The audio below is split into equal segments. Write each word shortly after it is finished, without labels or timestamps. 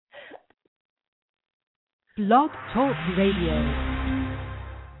Blog Talk Radio.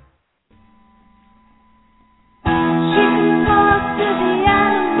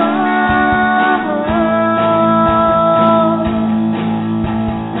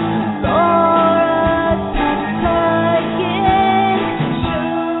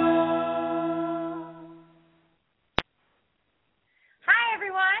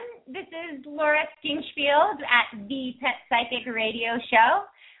 Laura Stinchfield at the Pet Psychic Radio Show.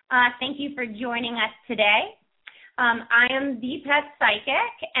 Thank you for joining us today. I am the Pet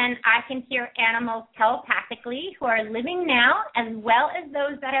Psychic, and I can hear animals telepathically who are living now as well as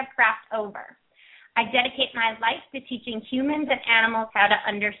those that have crossed over. I dedicate my life to teaching humans and animals how to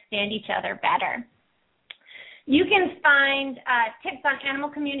understand each other better. You can find tips on animal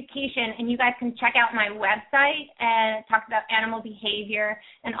communication, and you guys can check out my website and talk about animal behavior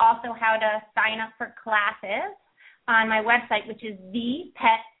and also how to sign up for classes on my website, which is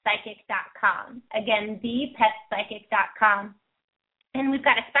thepetpsychic.com. Again, thepetpsychic.com. And we've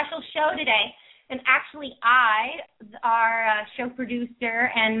got a special show today, and actually our show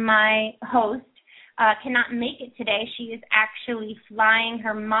producer and my host cannot make it today. She is actually flying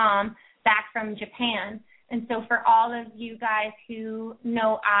her mom back from Japan. And so for all of you guys who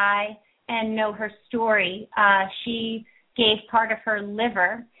know and know her story, she gave part of her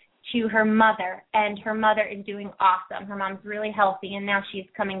liver to her mother, and her mother is doing awesome. Her mom's really healthy, and now she's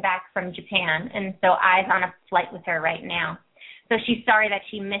coming back from Japan. And so I's on a flight with her right now. So she's sorry that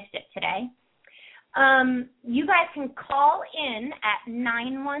she missed it today. You guys can call in at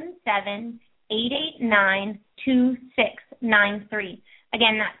 917-889-2693.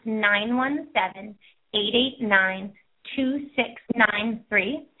 Again, that's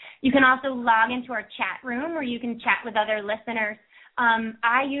 917-889-2693. You can also log into our chat room where you can chat with other listeners.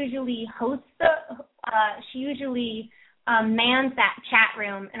 I usually host she usually mans that chat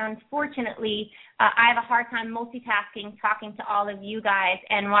room, and unfortunately, I have a hard time multitasking, talking to all of you guys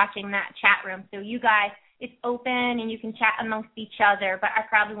and watching that chat room. So you guys, it's open and you can chat amongst each other, but I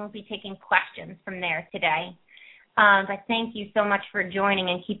probably won't be taking questions from there today. But thank you so much for joining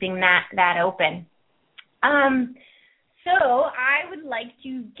and keeping that open. So I would like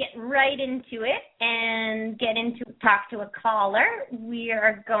to get right into it and talk to a caller. We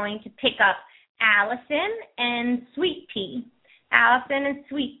are going to pick up Allison and Sweet Pea. Allison and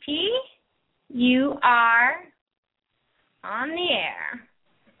Sweet Pea, you are on the air.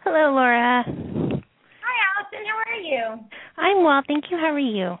 Hello, Laura. Hi, Allison. How are you? I'm well, thank you. How are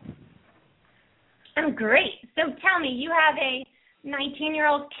you? I'm great. So tell me, you have a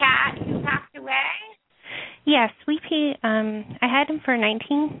 19-year-old cat who passed away? Yes, Sweet Pea, I had him for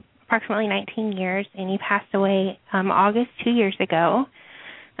approximately 19 years, and he passed away August 2 years ago.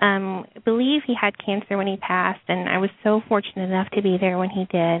 I believe he had cancer when he passed, and I was so fortunate enough to be there when he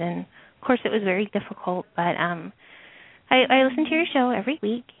did. And, of course, it was very difficult, but I listen to your show every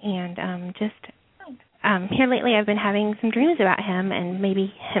week, and here lately I've been having some dreams about him and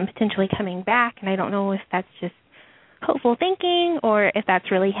maybe him potentially coming back, and I don't know if that's just hopeful thinking or if that's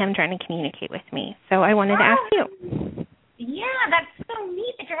really him trying to communicate with me. So I wanted to ask you. Yeah, that's so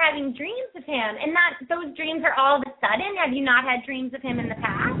neat that you're having dreams of him. And those dreams are all of a sudden? Have you not had dreams of him in the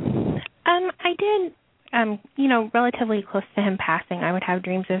past? I did, relatively close to him passing. I would have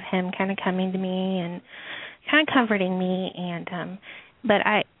dreams of him kind of coming to me and kind of comforting me. And but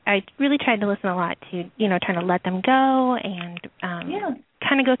I really tried to listen a lot to, trying to let them go and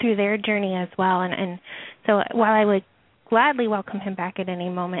kind of go through their journey as well. And so while I would gladly welcome him back at any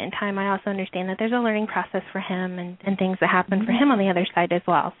moment in time, I also understand that there's a learning process for him and things that happen for him on the other side as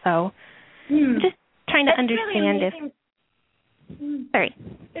well. So just trying to understand really Sorry.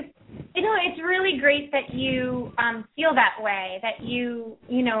 It's really great that you feel that way, that you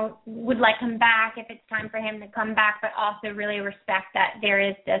would like him back if it's time for him to come back, but also really respect that there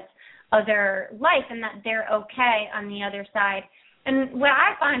is this other life and that they're okay on the other side. And what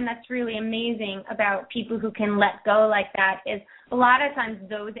I find that's really amazing about people who can let go like that is a lot of times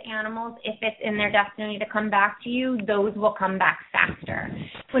those animals, if it's in their destiny to come back to you, those will come back faster.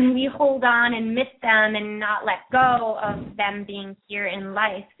 When we hold on and miss them and not let go of them being here in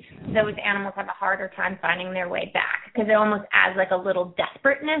life, those animals have a harder time finding their way back because it almost adds like a little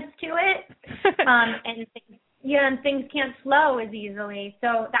desperateness to it. And things can't flow as easily.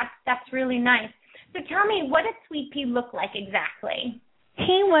 So that's really nice. So tell me, what does Sweet Pea look like exactly?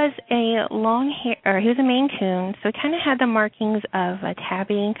 He was he was a Maine Coon, so kind of had the markings of a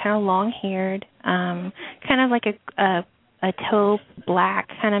tabby, kind of long-haired, kind of like a taupe, black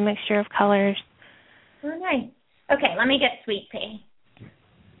kind of mixture of colors. Oh, nice. Okay, let me get Sweet Pea.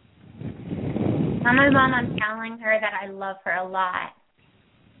 Tell my mom I'm telling her that I love her a lot,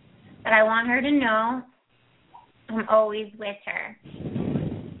 that I want her to know I'm always with her.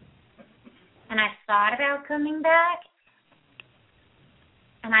 And I thought about coming back,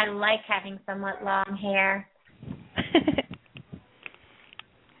 and I like having somewhat long hair.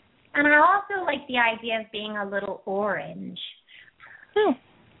 And I also like the idea of being a little orange. Oh.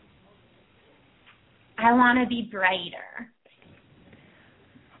 I want to be brighter.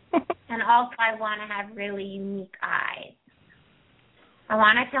 And also I want to have really unique eyes. I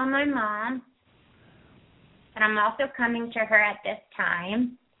want to tell my mom that I'm also coming to her at this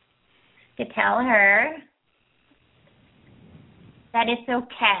time to tell her that it's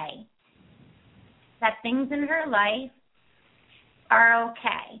okay, that things in her life are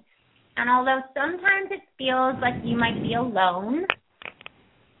okay. And although sometimes it feels like you might be alone,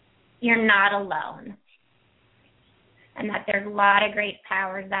 you're not alone. And that there's a lot of great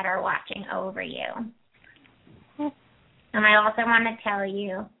powers that are watching over you. And I also want to tell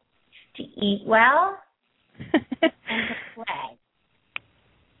you to eat well and to play.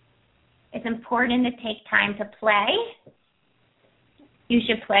 It's important to take time to play. You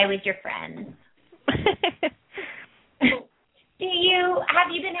should play with your friends. Have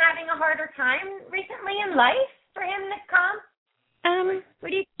you been having a harder time recently in life for him to come? What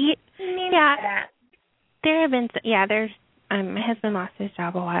do you mean by that? There have been, there's, my husband lost his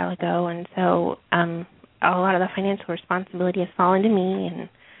job a while ago, and so a lot of the financial responsibility has fallen to me, and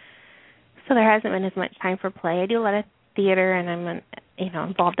so there hasn't been as much time for play. I do a lot of theater, and I'm,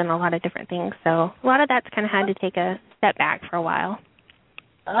 involved in a lot of different things, so a lot of that's kind of had to take a step back for a while.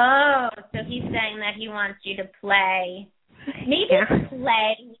 Oh, so he's saying that he wants you to play. Maybe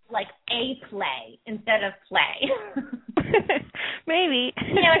play, like a play, instead of play. Maybe.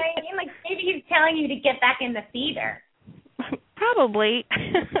 You know what I mean? Like, maybe he's telling you to get back in the theater. Probably.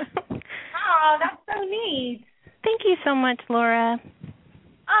 Oh, that's so neat. Thank you so much, Laura.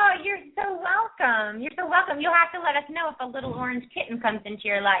 Oh, you're so welcome. You're so welcome. You'll have to let us know if a little orange kitten comes into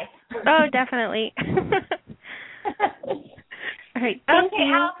your life. Oh, definitely. All right. Thank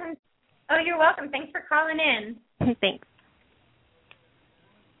you. Allison. Oh, you're welcome. Thanks for calling in. Thanks.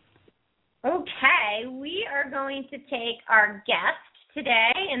 Okay, we are going to take our guest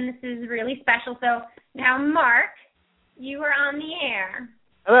today, and this is really special. So now, Mark, you are on the air.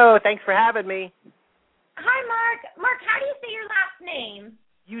 Hello, thanks for having me. Hi, Mark. Mark, how do you say your last name?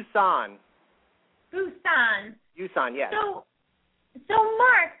 Yusan. Busan. Yusan, yes. So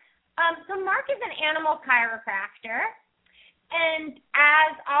Mark is an animal chiropractor, and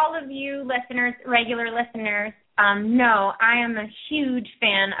as all of you listeners, regular listeners, know, I am a huge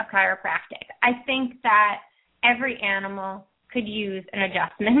fan of chiropractic. I think that every animal could use an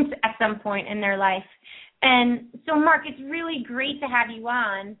adjustment at some point in their life. And so, Mark, it's really great to have you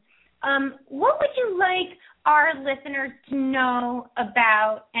on. What would you like our listeners to know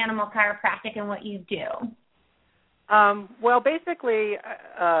about animal chiropractic and what you do? Well, basically,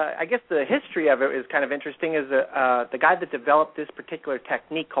 I guess the history of it is kind of interesting. Is the guy that developed this particular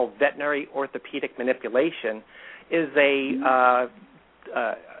technique called veterinary orthopedic manipulation is a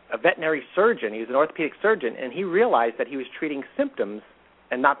veterinary surgeon. He was an orthopedic surgeon, and he realized that he was treating symptoms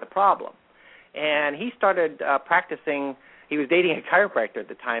and not the problem. And he started practicing. He was dating a chiropractor at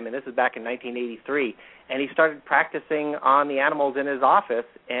the time, and this is back in 1983. And he started practicing on the animals in his office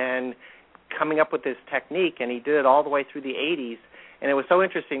and coming up with this technique, and he did it all the way through the 80s. And it was so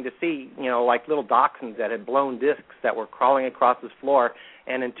interesting to see, like little dachshunds that had blown discs that were crawling across his floor,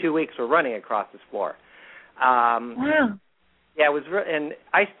 and in 2 weeks were running across his floor. Wow. Yeah, it was,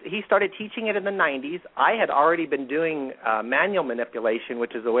 he started teaching it in the 90s. I had already been doing manual manipulation,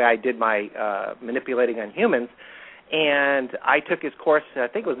 which is the way I did my manipulating on humans, and I took his course. I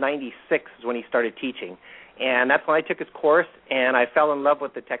think it was 96 is when he started teaching, and that's when I took his course, and I fell in love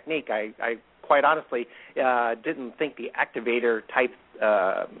with the technique. I quite honestly didn't think the activator type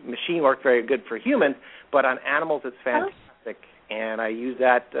machine worked very good for humans, but on animals it's fantastic, and I use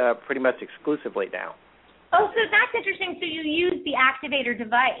that pretty much exclusively now. Oh, so that's interesting. So you use the activator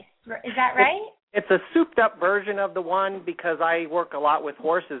device. Is that right? It's a souped-up version of the one because I work a lot with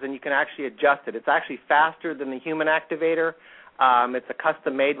horses, and you can actually adjust it. It's actually faster than the human activator. It's a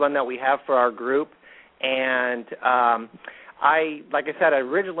custom-made one that we have for our group. And like I said, I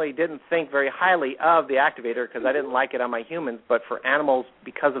originally didn't think very highly of the activator because I didn't like it on my humans. But for animals,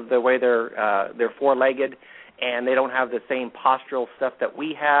 because of the way they're four-legged and they don't have the same postural stuff that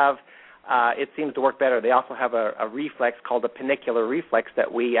we have, it seems to work better. They also have a reflex called a panicular reflex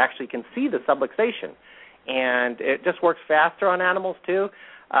that we actually can see the subluxation. And it just works faster on animals, too,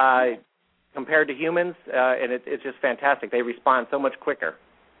 compared to humans, and it's just fantastic. They respond so much quicker.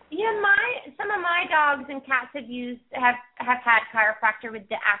 Yeah, some of my dogs and cats have had chiropractor with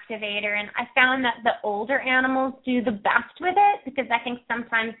the activator, and I found that the older animals do the best with it because I think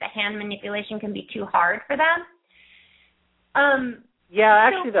sometimes the hand manipulation can be too hard for them.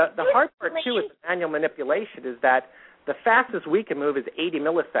 Actually, the hard part too with the manual manipulation is that the fastest we can move is 80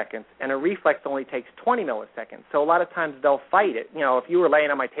 milliseconds, and a reflex only takes 20 milliseconds. So a lot of times they'll fight it. If you were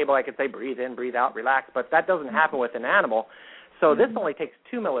laying on my table, I could say breathe in, breathe out, relax, but that doesn't happen with an animal. So this only takes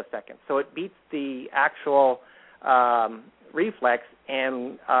 2 milliseconds. So it beats the actual reflex,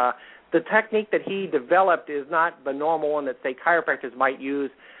 and the technique that he developed is not the normal one that, say, chiropractors might use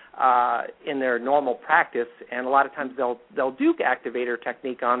in their normal practice, and a lot of times they'll do activator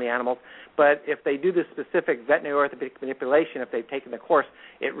technique on the animals, but if they do the specific veterinary orthopedic manipulation, if they've taken the course,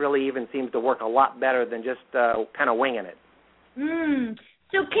 it really even seems to work a lot better than just kind of winging it.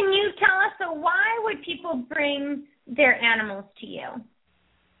 So can you tell us, why would people bring their animals to you?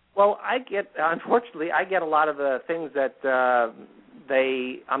 Well, unfortunately, I get a lot of the things that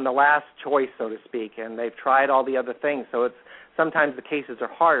I'm the last choice, so to speak, and they've tried all the other things, so sometimes the cases are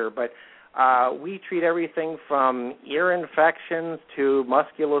harder, but we treat everything from ear infections to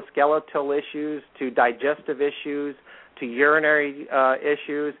musculoskeletal issues to digestive issues to urinary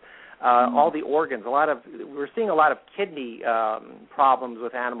issues, all the organs. We're seeing a lot of kidney problems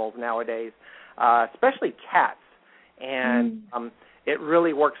with animals nowadays, especially cats, and it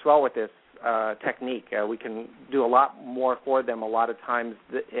really works well with this technique. We can do a lot more for them a lot of times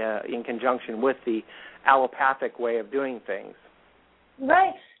in conjunction with the allopathic way of doing things.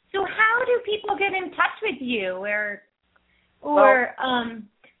 Right. So how do people get in touch with you or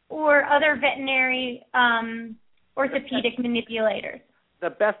other veterinary orthopedic manipulators? The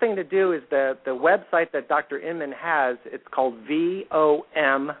best thing to do is the website that Dr. Inman has. It's called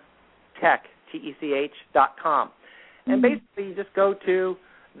VOMtech.com. And basically you just go to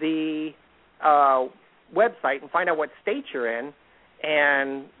the website and find out what state you're in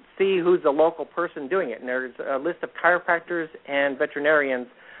and see who's the local person doing it. And there's a list of chiropractors and veterinarians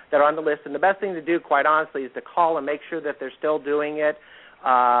that are on the list. And the best thing to do, quite honestly, is to call and make sure that they're still doing it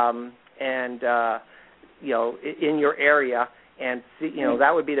in your area. And see,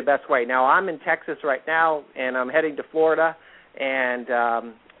 that would be the best way. Now, I'm in Texas right now, and I'm heading to Florida, and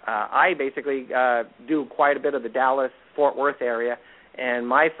I basically do quite a bit of the Dallas-Fort Worth area, and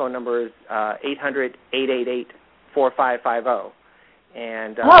my phone number is 800-888-4550.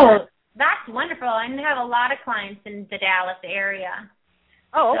 And that's wonderful. I have a lot of clients in the Dallas area.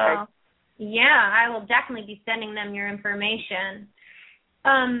 Oh, okay. So, yeah, I will definitely be sending them your information.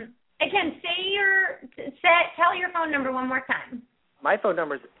 Again, tell your phone number one more time. My phone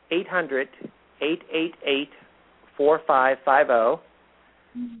number is 800-888-4550.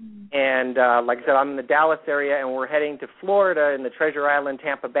 And like I said, I'm in the Dallas area, and we're heading to Florida in the Treasure Island,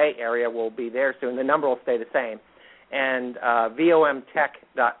 Tampa Bay area. We'll be there soon. The number will stay the same. And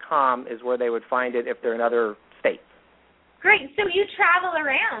VOMtech.com is where they would find it if they're in other states. Great. So you travel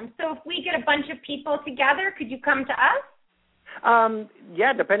around. So if we get a bunch of people together, could you come to us?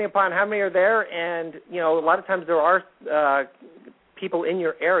 Yeah, depending upon how many are there. And, a lot of times there are people in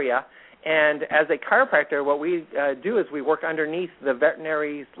your area. And as a chiropractor, what we do is we work underneath the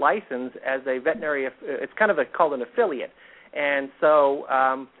veterinary's license as a veterinary. It's kind of called an affiliate. And so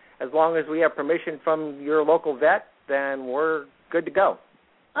as long as we have permission from your local vet, then we're good to go.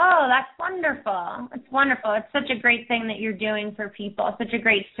 Oh, that's wonderful. It's wonderful. It's such a great thing that you're doing for people, such a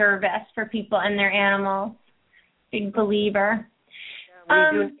great service for people and their animals. Big believer. We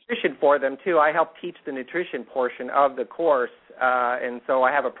do nutrition for them, too. I help teach the nutrition portion of the course, and so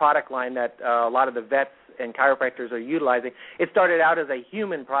I have a product line that a lot of the vets and chiropractors are utilizing. It started out as a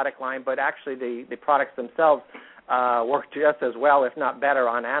human product line, but actually the products themselves work just as well, if not better,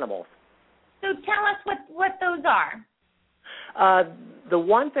 on animals. So tell us what those are. The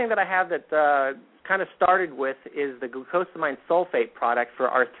one thing that I have that kind of started with is the glucosamine sulfate product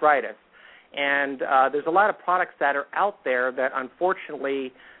for arthritis. And there's a lot of products that are out there that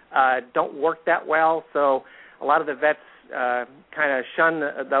unfortunately don't work that well. So a lot of the vets kind of shun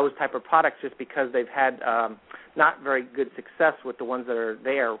those type of products just because they've had not very good success with the ones that are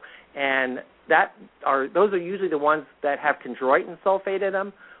there. And those are usually the ones that have chondroitin sulfate in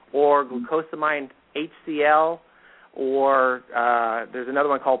them, or glucosamine HCl, or there's another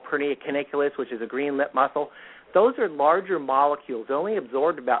one called Pernia caniculus, which is a green lip mussel. Those are larger molecules. They only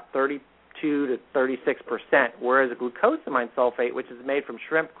absorbed about 32 to 36%, whereas a glucosamine sulfate, which is made from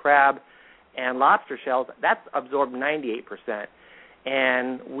shrimp, crab, and lobster shells, that's absorbed 98%.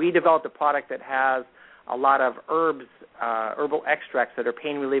 And we developed a product that has a lot of herbal extracts that are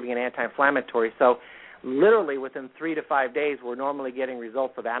pain-relieving and anti-inflammatory. So literally within 3 to 5 days, we're normally getting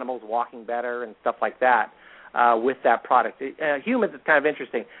results of animals walking better and stuff like that with that product. Humans, it's kind of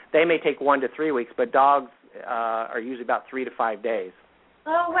interesting. They may take 1 to 3 weeks, but dogs are usually about 3 to 5 days.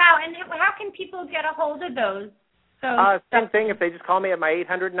 Oh, wow. And how can people get a hold of those? Same thing, if they just call me at my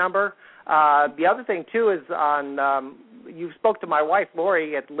 800 number. The other thing, too, is on you spoke to my wife,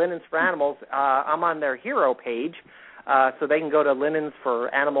 Lori, at Linens for Animals. I'm on their hero page, so they can go to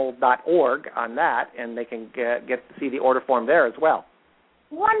linensforanimal.org on that, and they can get to see the order form there as well.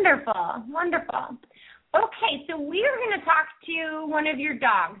 Wonderful, wonderful. Okay, so we are going to talk to one of your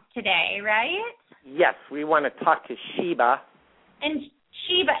dogs today, right? Yes, we want to talk to Sheba. And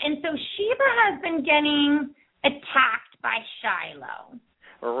so Sheba has been getting attacked by Shiloh.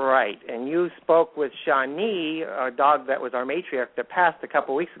 Right, and you spoke with Shawnee, a dog that was our matriarch that passed a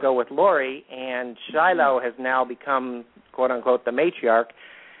couple weeks ago with Lori, and Shiloh has now become, quote-unquote, the matriarch.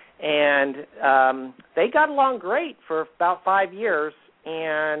 And they got along great for about 5 years,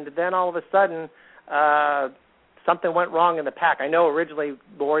 and then all of a sudden something went wrong in the pack. I know originally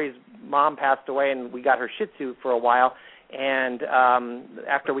Lori's mom passed away, and we got her Shih Tzu for a while, and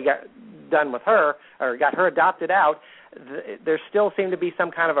after we got done with her, or got her adopted out, there still seemed to be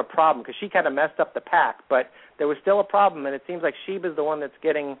some kind of a problem because she kind of messed up the pack, but there was still a problem, and it seems like Sheba's the one that's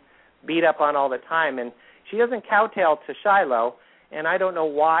getting beat up on all the time, and she doesn't kowtail to Shiloh, and I don't know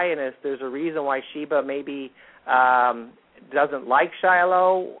why, and if there's a reason why Sheba maybe doesn't like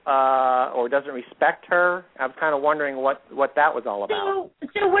Shiloh or doesn't respect her. I was kind of wondering what that was all about.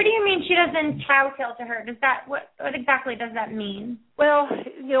 So what do you mean she doesn't kowtow to her? What exactly does that mean? Well,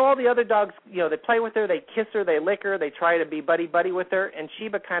 all the other dogs, they play with her, they kiss her, they lick her, they try to be buddy-buddy with her, and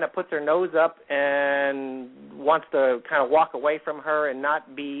Sheba kind of puts her nose up and wants to kind of walk away from her and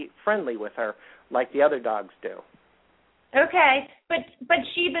not be friendly with her like the other dogs do. Okay, but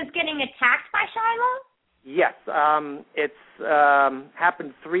Sheba's getting attacked by Shiloh? Yes, it's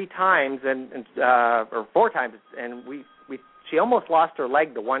happened 3 times or 4 times, and she almost lost her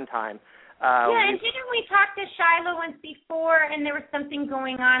leg the one time. And didn't we talk to Shiloh once before, and there was something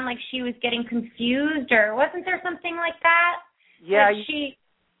going on, like she was getting confused, or wasn't there something like that? Yeah,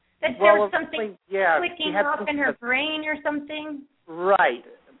 there was something clicking off in her brain or something. Right,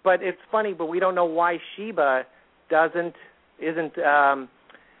 but it's funny, but we don't know why Sheba isn't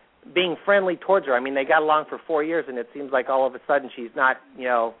being friendly towards her. I mean, they got along for 4 years, and it seems like all of a sudden she's not,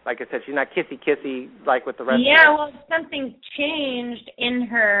 like I said, she's not kissy like with the rest of them. Yeah, well, if something's changed in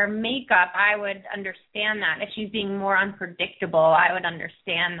her makeup, I would understand that. If she's being more unpredictable, I would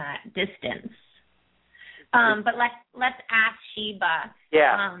understand that distance. But let's ask Sheba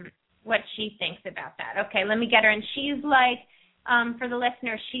what she thinks about that. Okay, let me get her. And she's like, for the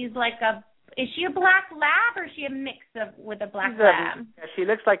listener, she's like is she a black lab or is she a mix with a black lab? She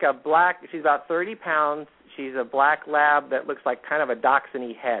looks like she's about 30 pounds. She's a black lab that looks like kind of a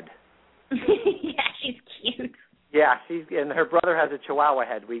dachshund head. Yeah, she's cute. Yeah, and her brother has a Chihuahua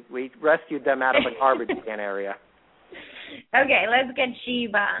head. We rescued them out of a garbage can area. Okay, let's get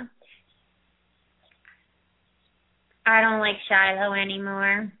Sheba. I don't like Shiloh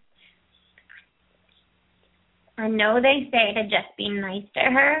anymore. I know they say to just be nice to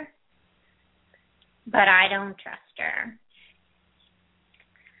her, but I don't trust her.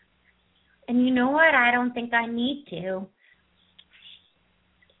 And you know what? I don't think I need to.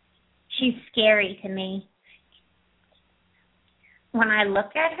 She's scary to me. When I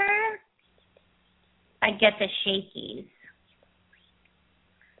look at her, I get the shakies.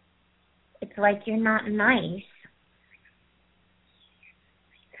 It's like you're not nice.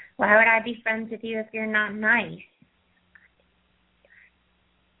 Why would I be friends with you if you're not nice?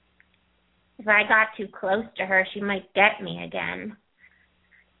 If I got too close to her, she might get me again.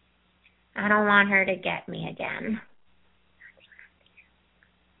 I don't want her to get me again.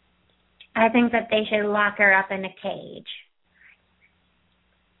 I think that they should lock her up in a cage.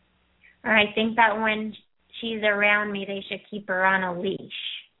 Or I think that when she's around me, they should keep her on a leash.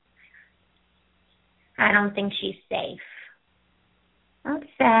 I don't think she's safe. That's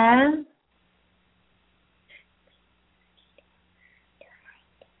sad.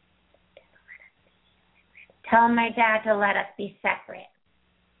 Tell my dad to let us be separate.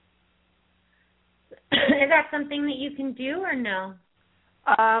 Is that something that you can do or no?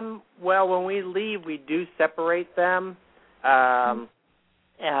 Well, when we leave, we do separate them. But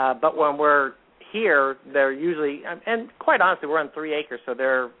when we're here, they're usually, and quite honestly, we're on 3 acres, so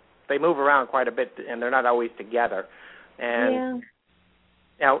they move around quite a bit, and they're not always together. And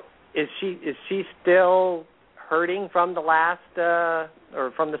now, is she still hurting from the last or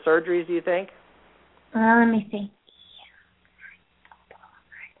from the surgeries? Do you think? Well, let me see.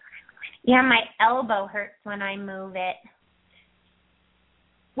 Yeah, my elbow hurts when I move it.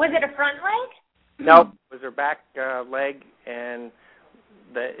 Was it a front leg? Nope, it was her back leg, and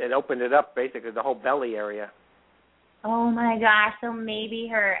it opened it up, basically, the whole belly area. Oh, my gosh. So maybe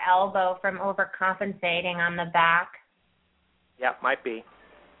her elbow from overcompensating on the back. Yeah, might be.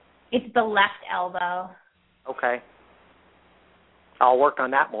 It's the left elbow. Okay. I'll work on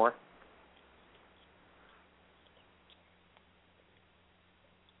that more.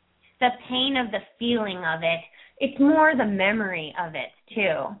 The pain of the feeling of it. It's more the memory of it,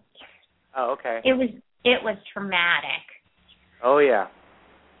 too. Oh, okay. It was traumatic. Oh, yeah.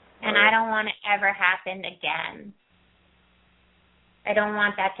 And I don't want it ever happen again. I don't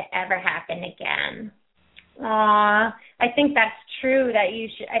want that to ever happen again. Aw, I think that's true.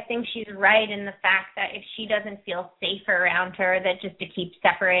 I think she's right in the fact that if she doesn't feel safe around her, that just to keep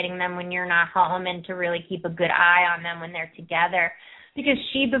separating them when you're not home and to really keep a good eye on them when they're together. Because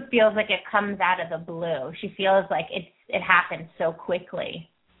Sheba feels like it comes out of the blue. She feels like it happens so quickly.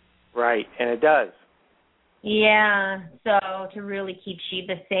 Right, and it does. Yeah, so to really keep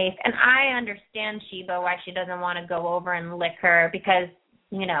Sheba safe. And I understand Sheba why she doesn't want to go over and lick her because,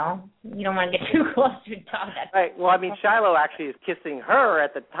 you don't want to get too close to a dog. Right. Well, I mean, Shiloh actually is kissing her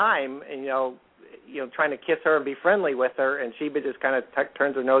at the time, and, trying to kiss her and be friendly with her, and Sheba just kind of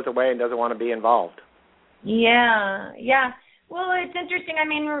turns her nose away and doesn't want to be involved. Yeah. Well, it's interesting. I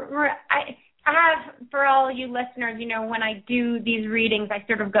mean, I have, for all you listeners, when I do these readings, I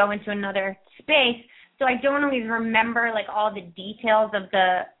sort of go into another space. So I don't always remember like all the details of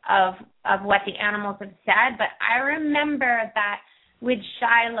what the animals have said, but I remember that with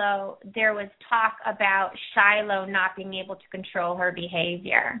Shiloh, there was talk about Shiloh not being able to control her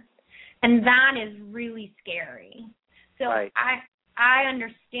behavior, and that is really scary. So right. I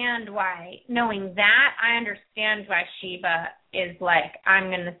understand why. Knowing that, I understand why Sheba is like, I'm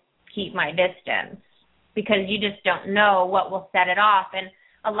going to keep my distance because you just don't know what will set it off. And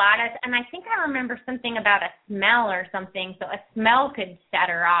I think I remember something about a smell or something. So a smell could set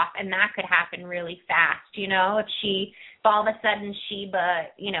her off, and that could happen really fast. If all of a sudden Sheba,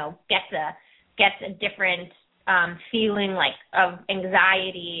 gets a different feeling like of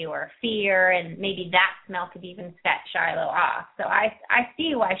anxiety or fear, and maybe that smell could even set Shiloh off. So I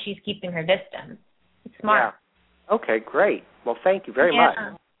see why she's keeping her distance. It's smart. Yeah. Okay, great. Well, thank you very much.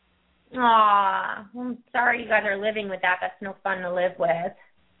 Aw, I'm sorry you guys are living with that. That's no fun to live with.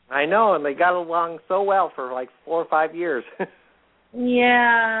 I know, and they got along so well for like 4 or 5 years.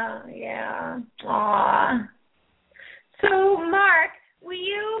 Yeah. Aw. So, Mark, will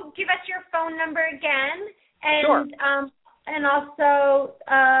you give us your phone number again? And, sure. And also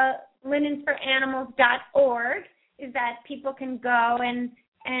linensforanimals.org is that people can go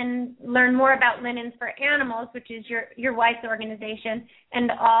and learn more about Linens for Animals, which is your wife's organization, and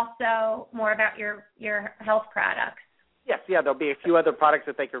also more about your health products. Yes, there'll be a few other products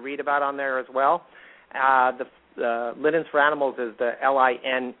that they could read about on there as well. The Linens for Animals is the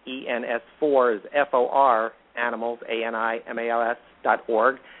LINENS4 is FOR Animals,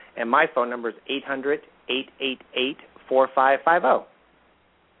 ANIMALS.org, and my phone number is 800-888-4550.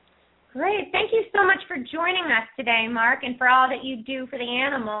 Great. Thank you so much for joining us today, Mark, and for all that you do for the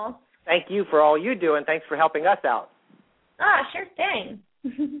animals. Thank you for all you do, and thanks for helping us out. Sure thing.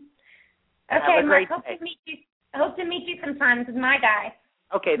 Okay, Mark, hope to meet you sometimes with my guy.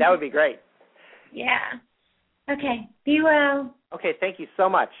 Okay, that would be great. Yeah. Okay, be well. Okay, thank you so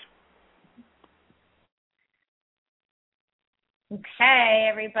much. Okay,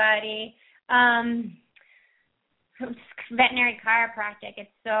 everybody. Veterinary chiropractic,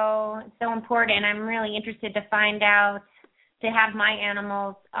 it's so important. I'm really interested to find out, to have my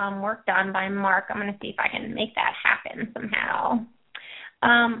animals worked on by Mark. I'm going to see if I can make that happen somehow.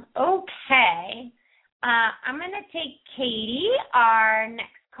 Okay. I'm going to take Katie, our next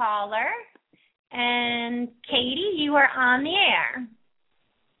caller. And Katie, you are on the air.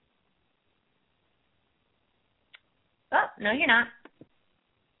 Oh, no, you're not.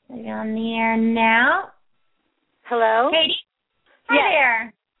 You're on the air now. Hello? Katie? Hi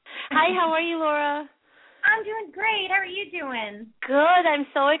there. Hi, how are you, Laura? I'm doing great. How are you doing? Good. I'm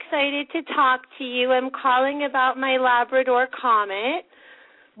so excited to talk to you. I'm calling about my Labrador Comet.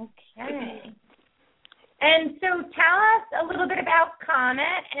 Okay. And so tell us a little bit about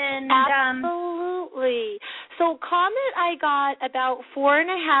Comet. Absolutely. So Comet I got about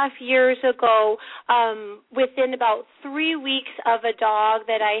 4.5 years ago, within about 3 weeks of a dog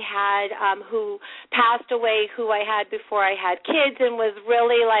that I had who passed away, who I had before I had kids, and was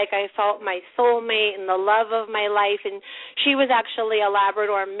really like I felt my soulmate and the love of my life, and she was actually a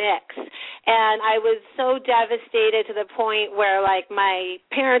Labrador mix. And I was so devastated to the point where, like, my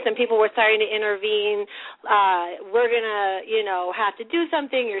parents and people were starting to intervene. We're going to, have to do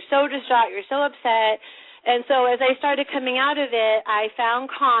something. You're so distraught. You're so upset. And so as I started coming out of it, I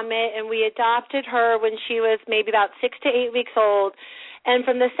found Comet, and we adopted her when she was maybe about 6 to 8 weeks old. And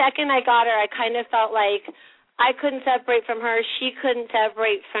from the second I got her, I kind of felt like I couldn't separate from her. She couldn't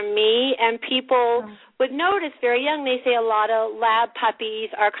separate from me. And people would notice very young, they say a lot of lab puppies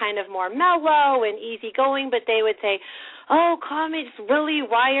are kind of more mellow and easygoing, but they would say, oh, Comet's really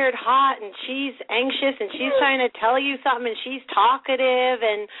wired hot, and she's anxious, and she's trying to tell you something, and she's talkative.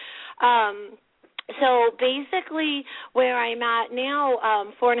 And so basically where I'm at now,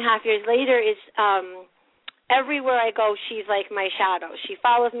 4.5 years later, is everywhere I go, she's like my shadow. She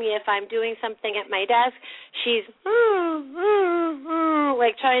follows me if I'm doing something at my desk. She's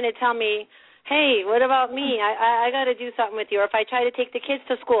like trying to tell me, hey, what about me? I got to do something with you. Or if I try to take the kids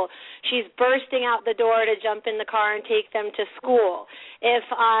to school, she's bursting out the door to jump in the car and take them to school. If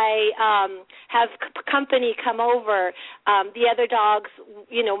I have company come over, the other dogs,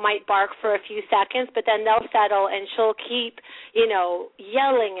 might bark for a few seconds, but then they'll settle, and she'll keep,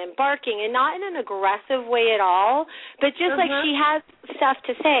 yelling and barking, and not in an aggressive way at all, but just like she has stuff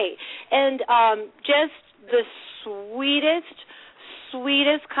to say. And just the sweetest,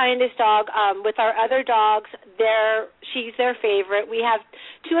 kindest dog. With our other dogs, she's their favorite. We have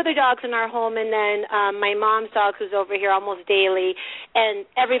 2 other dogs in our home, and then my mom's dog, who's over here almost daily, and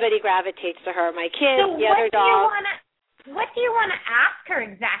everybody gravitates to her. My kids, so the other dogs. What do you want to ask her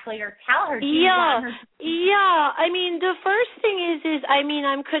exactly, or tell her? Yeah. I mean, the first thing is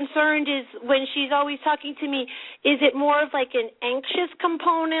I'm concerned is when she's always talking to me, is it more of like an anxious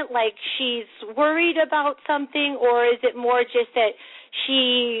component, like she's worried about something, or is it more just that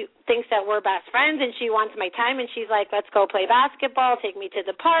she thinks that we're best friends and she wants my time and she's like, let's go play basketball, take me to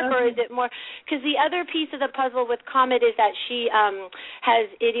the park, or is it more, because the other piece of the puzzle with Comet is that she has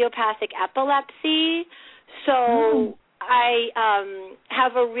idiopathic epilepsy, so I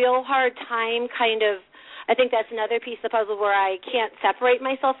have a real hard time I think that's another piece of the puzzle where I can't separate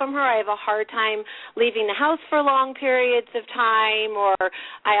myself from her. I have a hard time leaving the house for long periods of time, or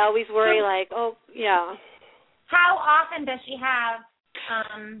I always worry How often does she have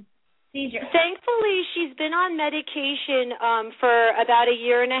seizures? Thankfully, she's been on medication for about 1.5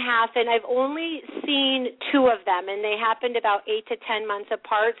 years, and I've only seen 2 of them, and they happened about 8 to 10 months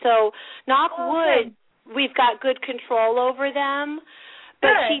apart. So, knock wood, we've got good control over them.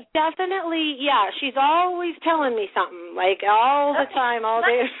 But she definitely, she's always telling me something, like all the time, all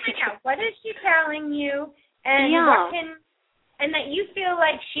day. What is she telling you? And and that you feel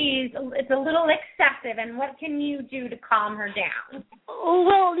like it's a little excessive, and what can you do to calm her down?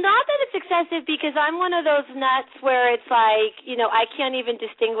 Well, not that it's excessive, because I'm one of those nuts where it's like, I can't even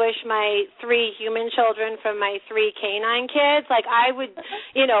distinguish my 3 human children from my 3 canine kids. Like, I would,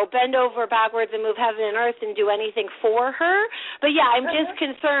 bend over backwards and move heaven and earth and do anything for her. But, I'm just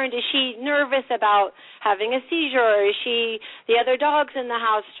concerned, is she nervous about having a seizure, or is the other dogs in the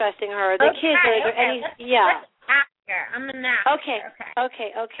house stressing her, the kids, or is there any, I'm going to ask her.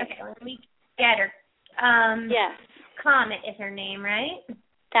 Okay, let me get her. Yes. Comet is her name, right?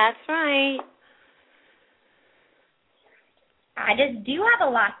 That's right. I just do have a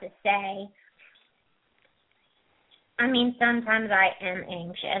lot to say. I mean, sometimes I am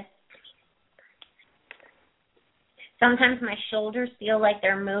anxious. Sometimes my shoulders feel like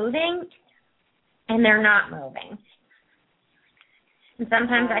they're moving, and they're not moving. And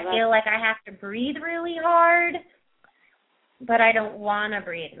sometimes I feel like I have to breathe really hard, but I don't want to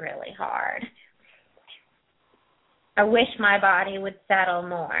breathe really hard. I wish my body would settle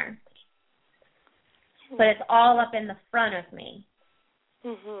more. But it's all up in the front of me.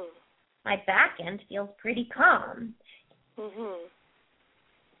 My back end feels pretty calm.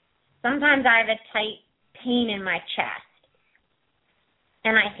 Sometimes I have a tight pain in my chest,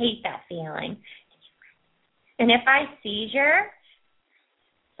 and I hate that feeling. And if I seizure,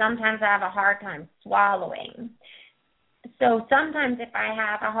 sometimes I have a hard time swallowing. So sometimes if I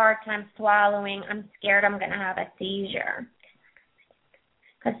have a hard time swallowing, I'm scared I'm going to have a seizure.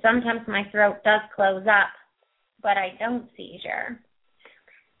 Because sometimes my throat does close up, but I don't seizure.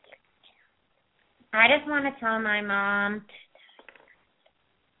 I just want to tell my mom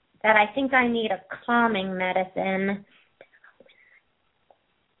that I think I need a calming medicine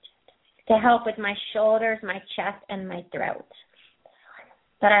to help with my shoulders, my chest, and my throat.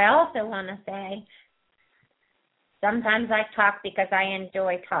 But I also want to say, sometimes I talk because I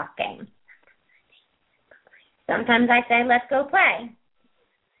enjoy talking. Sometimes I say, let's go play.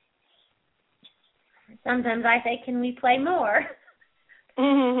 Sometimes I say, can we play more?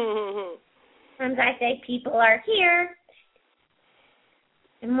 sometimes I say people are here.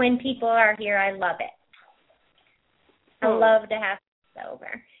 And when people are here, I love it. I love to have friends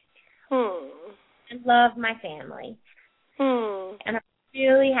over. I love my family. And I'm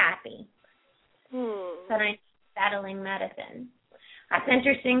really happy that I need settling medicine. That's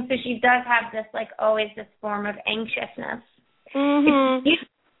interesting. So she does have this, like, always this form of anxiousness. I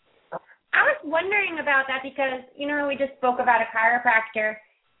was wondering about that because, you know, we just spoke about a chiropractor.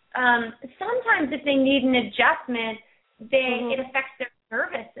 Sometimes if they need an adjustment, it affects their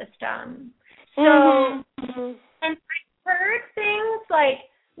nervous system. So, and I've heard things like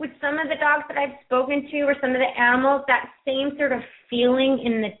with some of the dogs that I've spoken to or some of the animals, that same sort of feeling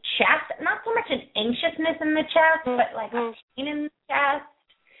in the chest, not so much an anxiousness in the chest, but like a pain in the chest.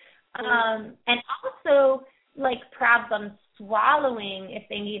 And also like problems swallowing if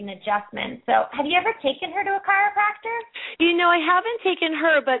they need an adjustment. So have you ever taken her to a chiropractor? You know, I haven't taken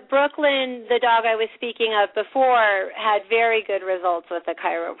her, but Brooklyn, the dog I was speaking of before, had very good results with a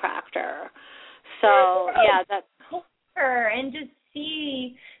chiropractor. So, yeah, that's her and just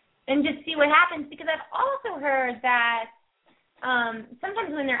see what happens, because I've also heard that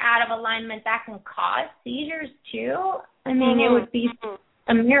sometimes when they're out of alignment that can cause seizures too. I mean, it would be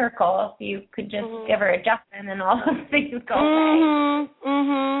a miracle if you could just give her adjustment and all those things would go away.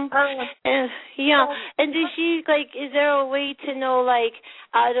 Yeah. And does she, like, is there a way to know, like,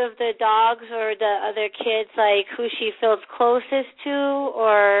 out of the dogs or the other kids, like, who she feels closest to,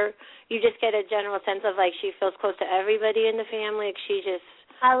 or you just get a general sense of, like, she feels close to everybody in the family? Like, she just...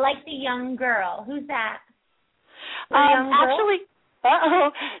 I like the young girl. Who's that? Actually,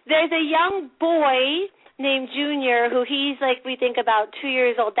 there's a young boy named Junior, who he's like, we think about 2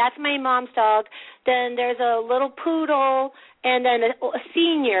 years old. That's my mom's dog. Then there's a little poodle, and then a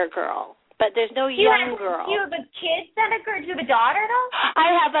senior girl. But there's no young girl. Do you have a kid that a girl? Do you have a daughter, though?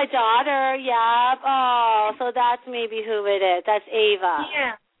 I have a daughter, yeah. Oh, so that's maybe who it is. That's Ava.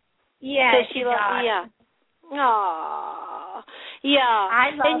 Yeah. Yeah, so she yeah. Oh, yeah.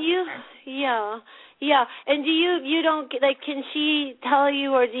 I love her. Yeah. Yeah, and do you don't, like, can she tell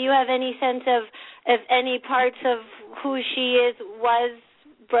you, or do you have any sense of any parts of who she is, was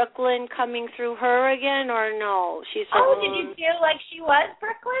Brooklyn coming through her again, or no? She's did you feel like she was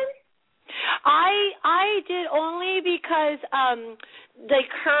Brooklyn? I did, only because like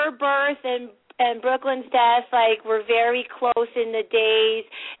her birth and Brooklyn's death, like, were very close in the days,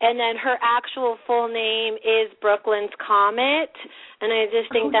 and then her actual full name is Brooklyn's Comet, and I just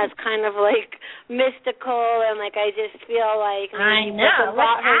think that's kind of, like, mystical, and, like, I just feel like maybe Brooklyn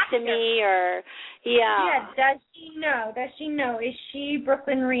brought her to me, or, Yeah, does she know? Is she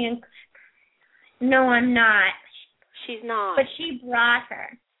Brooklyn No, I'm not. She's not. But she brought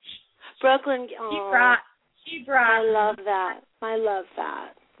her. Brooklyn, She brought I love that.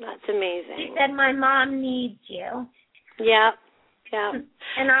 That's amazing. She said, my mom needs you. Yeah.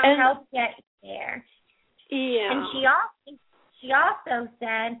 And I'll help get you there. Yeah. And she also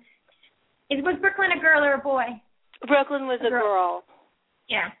said, was Brooklyn a girl or a boy? Brooklyn was a girl.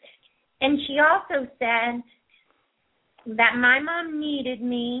 Yeah. And she also said that my mom needed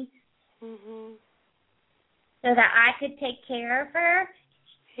me so that I could take care of her.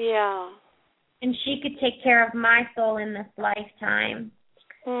 Yeah. And she could take care of my soul in this lifetime.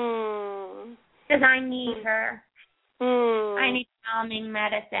 Because I need her. I need calming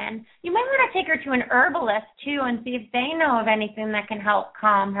medicine. You might want to take her to an herbalist, too, and see if they know of anything that can help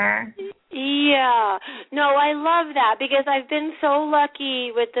calm her. Yeah. No, I love that, because I've been so lucky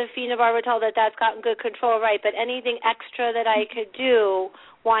with the phenobarbital that's gotten good control, right? But anything extra that I could do,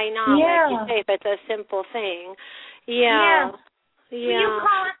 why not? Yeah. Like you say, if it's a simple thing. Yeah. Will you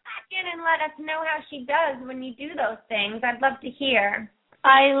call us back in and let us know how she does when you do those things? I'd love to hear.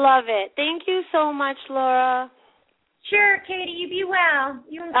 I love it. Thank you so much, Laura. Sure, Katie. You be well.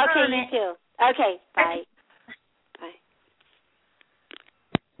 You and Okay, you too. Okay, bye.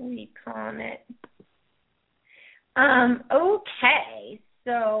 We Comet. Okay,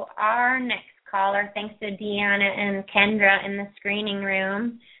 so our next caller, thanks to Deanna and Kendra in the screening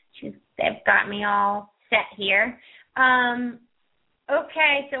room. They've got me all set here.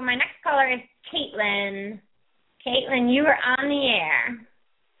 Okay, so my next caller is Caitlin. Caitlin, you are on the air.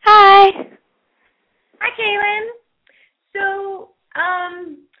 Hi. Hi, Caitlin. So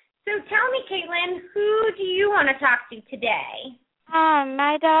tell me, Caitlin, who do you want to talk to today?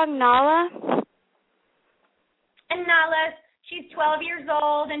 My dog Nala. And Nala, she's 12 years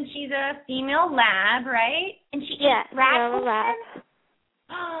old, and she's a female lab, right? And she eats rat poison?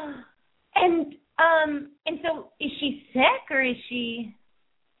 And so is she sick, or is she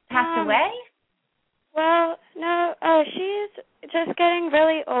passed away? Well, no, just getting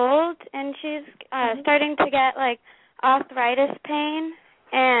really old, and she's starting to get, like, arthritis pain,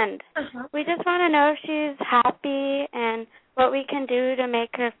 and we just want to know if she's happy and what we can do to make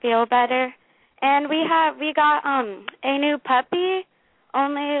her feel better. And we got a new puppy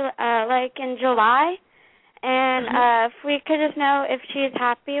only, like, in July, and if we could just know if she's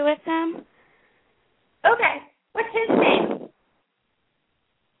happy with him. Okay. What's his name?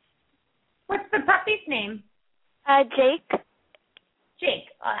 What's the puppy's name? Jake. Jake.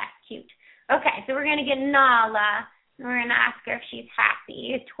 Oh, that's cute. Okay, so we're going to get Nala, and we're going to ask her if she's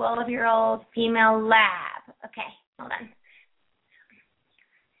happy. A 12-year-old female lab. Okay, hold on.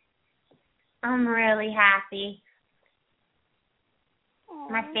 I'm really happy. Aww.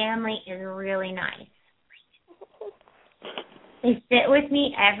 My family is really nice. They sit with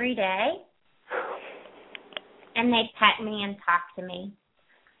me every day, and they pet me and talk to me.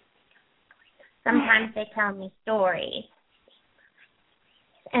 Sometimes they tell me stories,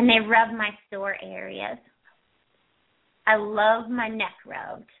 and they rub my sore areas. I love my neck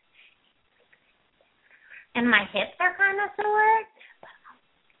rubbed, and my hips are kind of sore,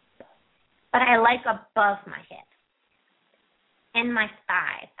 but I like above my hips, and my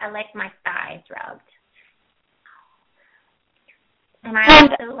thighs. I like my thighs rubbed. And I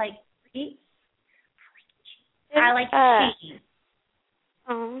also like cheese. I like cheese.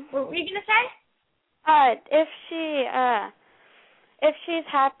 What were you going to say? If she's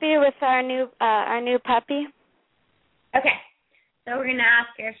happy with our new puppy. Okay. So we're gonna ask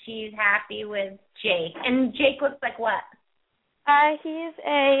her if she's happy with Jake. And Jake looks like what? He's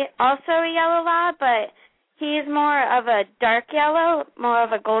also a yellow lab, but he's more of a dark yellow, more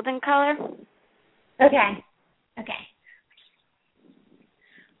of a golden color. Okay.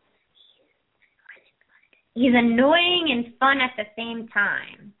 He's annoying and fun at the same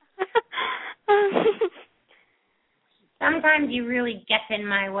time. Sometimes he really gets in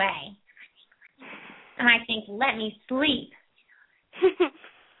my way. And I think, let me sleep.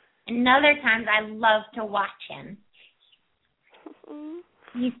 And other times I love to watch him.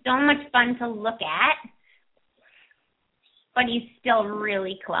 He's so much fun to look at, but he's still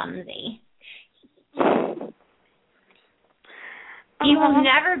really clumsy. He will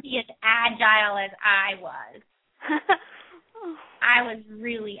never be as agile as I was. I was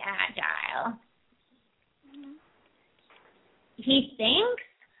really agile. He thinks,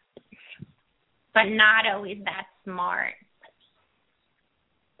 but not always that smart.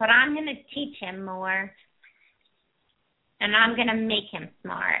 But I'm going to teach him more, and I'm going to make him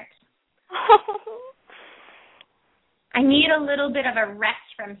smart. I need a little bit of a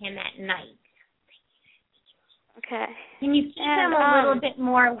rest from him at night. Okay. Can you keep him a little bit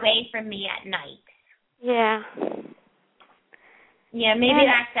more away from me at night? Yeah. Yeah, maybe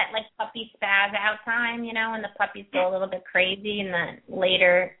that's that like puppy spaz out time, you know, when the puppies go a little bit crazy in the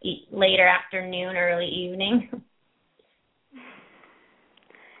later afternoon, early evening.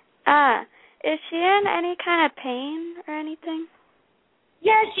 Is she in any kind of pain or anything?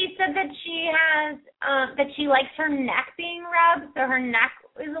 Yeah, she said that she has that she likes her neck being rubbed, so her neck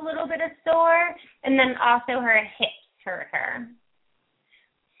is a little bit sore, and then also her hips hurt her.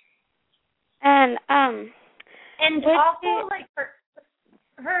 And also like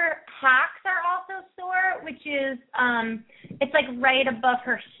her hocks are also sore, which is it's like right above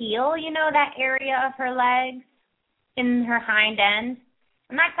her heel, you know, that area of her legs in her hind end.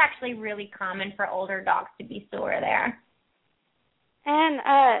 And that's actually really common for older dogs to be sore there. And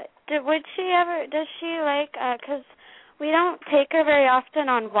does she like, because we don't take her very often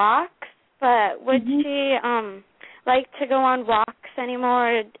on walks, but would she like to go on walks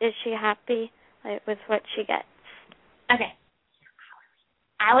anymore? Is she happy with what she gets? Okay.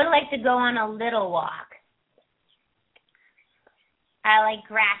 I would like to go on a little walk. I like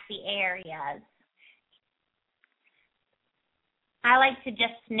grassy areas. I like to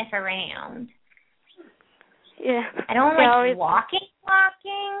just sniff around. Yeah. I don't like walking.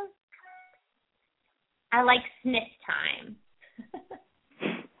 I like sniff time.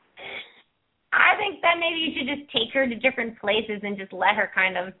 I think that maybe you should just take her to different places and just let her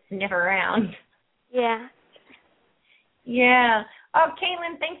kind of sniff around. Yeah. Yeah. Oh,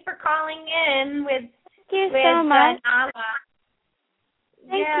 Caitlin, thanks for calling in with Thank you so much. Nala.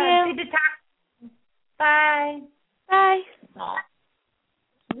 Thank you. Good to talk. Bye. Bye. Oh,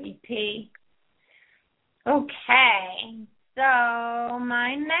 sweet pea. Okay, so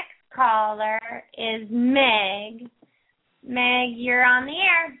my next caller is Meg. Meg, you're on the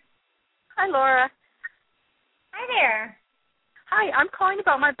air. Hi, Laura. Hi there. Hi, I'm calling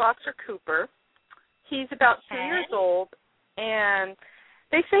about my boxer Cooper. He's about 3 years old, and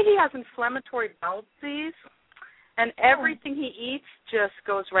they say he has inflammatory bowel disease, And everything he eats just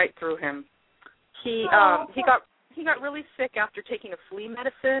goes right through him. He got really sick after taking a flea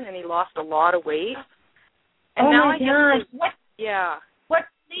medicine, and he lost a lot of weight. And now my gosh. What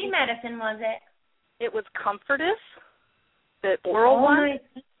flea medicine was it? It was Comfortus, the oral one.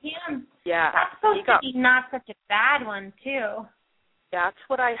 Yeah. That's supposed to be not such a bad one, too. That's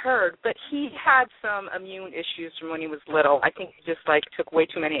what I heard. But he had some immune issues from when he was little. I think he just, took way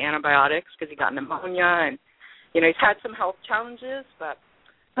too many antibiotics because he got pneumonia. And, he's had some health challenges. But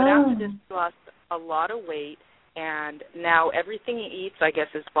after this, he lost a lot of weight. And now everything he eats, I guess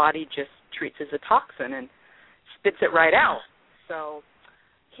his body just treats as a toxin and spits it right out. So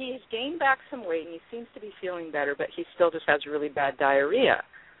he's gained back some weight, and he seems to be feeling better, but he still just has really bad diarrhea.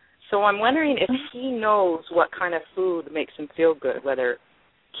 So I'm wondering if he knows what kind of food makes him feel good, whether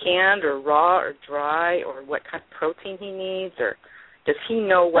canned or raw or dry, or what kind of protein he needs, or does he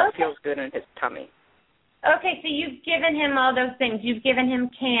know what feels good in his tummy? Okay, so you've given him all those things. You've given him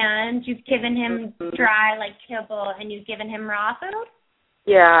canned, you've given him dry like kibble, and you've given him raw food?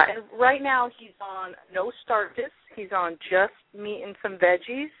 Yeah, and right now he's on no starches. He's on just meat and some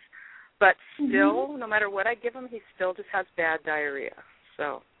veggies, but still, no matter what I give him, he still just has bad diarrhea.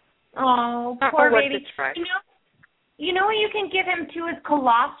 So, poor baby. You know what you can give him too is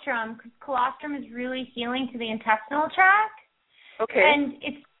colostrum, because colostrum is really healing to the intestinal tract. Okay. And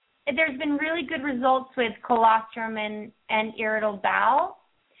there's been really good results with colostrum and irritable bowel.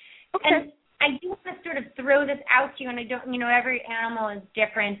 Okay. And I do want to sort of throw this out to you, and I don't, every animal is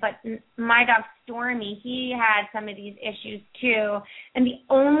different, but my dog Stormy, he had some of these issues too, and the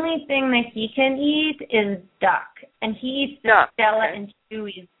only thing that he can eat is duck, and he eats the Stella and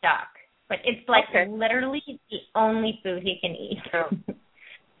Chewy's duck, but it's literally the only food he can eat.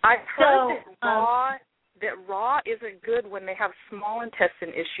 I've heard that raw isn't good when they have small intestine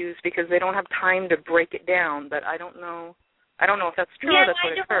issues because they don't have time to break it down, but I don't know if that's true. Yeah, that's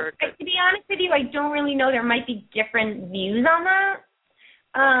what I've heard. To be honest with you, I don't really know. There might be different views on that.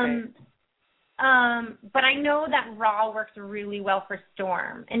 But I know that raw works really well for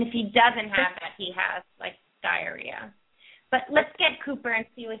Storm. And if he doesn't have that, he has, diarrhea. But let's get Cooper and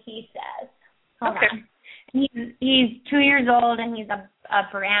see what he says. Hold on. He's 2 years old, and he's a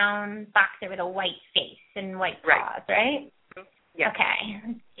brown boxer with a white face and white paws, right? Yeah. Okay,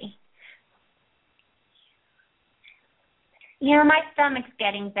 let's see. My stomach's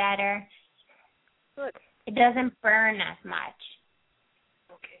getting better. Good. It doesn't burn as much.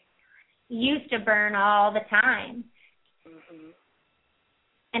 Okay. It used to burn all the time. Mm-hmm.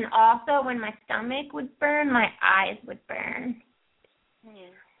 And also, when my stomach would burn, my eyes would burn.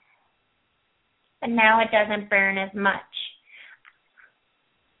 Yeah. But now it doesn't burn as much.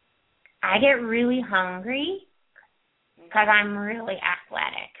 I get really hungry because I'm really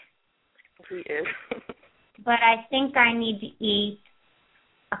athletic. He is. But I think I need to eat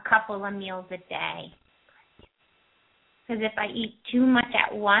a couple of meals a day. Because if I eat too much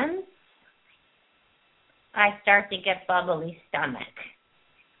at once, I start to get bubbly stomach.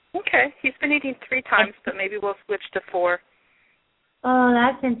 Okay. He's been eating 3 times, but maybe we'll switch to 4. Oh,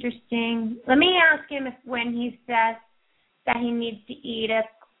 that's interesting. Let me ask him if when he says that he needs to eat a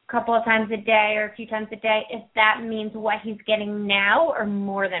couple of times a day or a few times a day, if that means what he's getting now or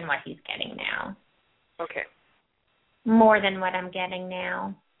more than what he's getting now. Okay. More than what I'm getting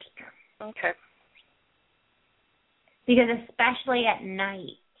now. Okay. Because especially at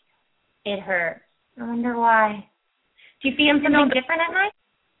night, it hurts. I wonder why. Do you feel something different at night?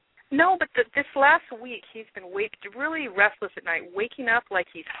 No, but this last week he's been really restless at night, waking up like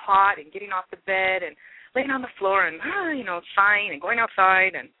he's hot and getting off the bed and laying on the floor and, sighing and going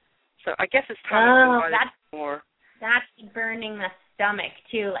outside. And so I guess his tummy's more. That's burning the stomach,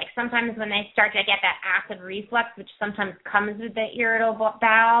 too. Like sometimes when they start to get that acid reflux, which sometimes comes with the irritable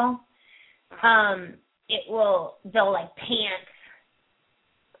bowel, they'll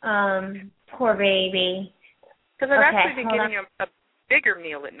pant. Poor baby. Because I've actually been giving him a bigger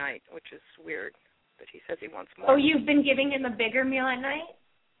meal at night, which is weird, but he says he wants more. Oh, you've been giving him a bigger meal at night?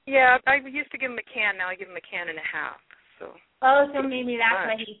 Yeah, I used to give him a can. Now I give him a can and a half. So maybe that's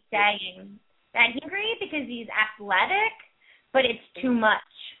what he's saying. That he's hungry because he's athletic, but it's too much.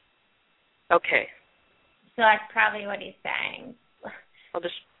 Okay. So that's probably what he's saying. I'll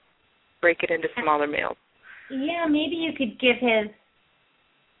just break it into smaller meals. Yeah, maybe you could give and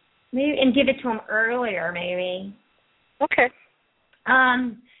give it to him earlier, maybe. Okay.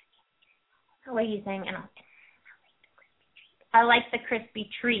 What are you saying? I like the crispy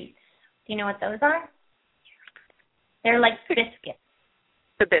treats. Do you know what those are? They're like biscuits.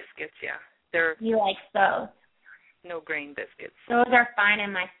 The biscuits, yeah. You like those? No grain biscuits. Those are fine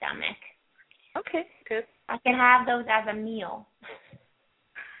in my stomach. Okay, good. I can have those as a meal.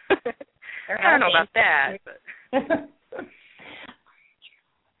 I don't know about that, but.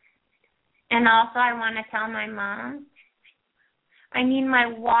 And also, I want to tell my mom I need my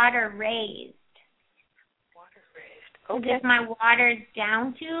water raised. Water raised. Okay. Because if my water's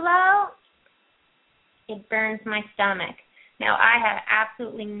down too low, it burns my stomach. Now, I have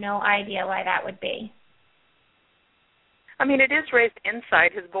absolutely no idea why that would be. I mean, it is raised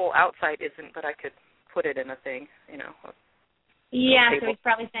inside. His bowl outside isn't, but I could put it in a thing, Yeah, so he's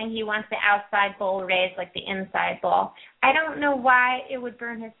probably saying he wants the outside bowl raised like the inside bowl. I don't know why it would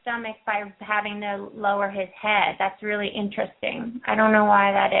burn his stomach by having to lower his head. That's really interesting. I don't know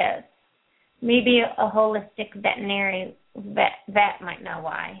why that is. Maybe a holistic veterinary vet might know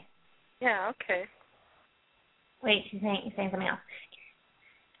why. Yeah, okay. Wait, she's saying something else.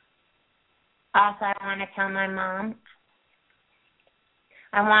 Also, I want to tell my mom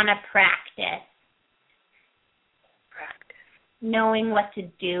I want to practice. Knowing what to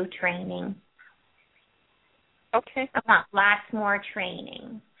do training. Okay. I want lots more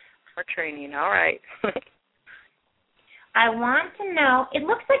training. More training, all right. I want to know, it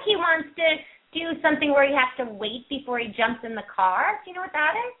looks like he wants to do something where he has to wait before he jumps in the car. Do you know what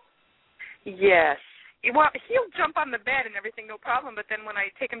that is? Yes. Well, he'll jump on the bed and everything, no problem, but then when I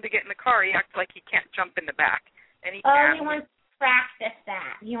take him to get in the car, he acts like he can't jump in the back. And he can't. He wants to practice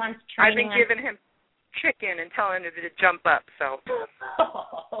that. He wants training. I've been giving him chicken and telling him to jump up, so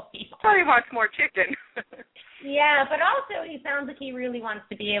he probably wants more chicken. Yeah, but also he sounds like he really wants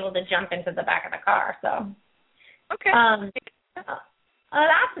to be able to jump into the back of the car, so. Okay. That's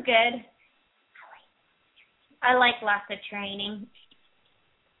good. I like lots of training.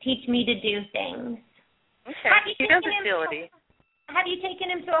 Teach me to do things. Okay. He does agility. Have you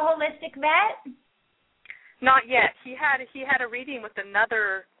taken him to a holistic vet? Not yet. He had a reading with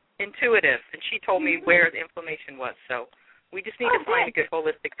another intuitive, and she told me where the inflammation was. So we just need to find a good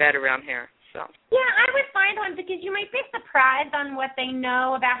holistic vet around here. So. Yeah, I would find one because you might be surprised on what they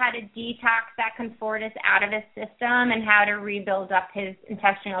know about how to detox that Confortis out of his system and how to rebuild up his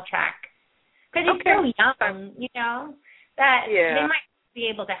intestinal tract. Because he's so young, that they might be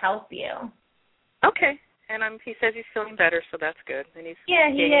able to help you. Okay, and he says he's feeling better, so that's good. And he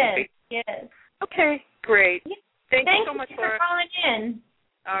is. He is. Okay, great. Yeah. Thank you so much for calling in.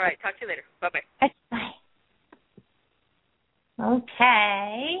 All right. Talk to you later. Bye-bye. Bye.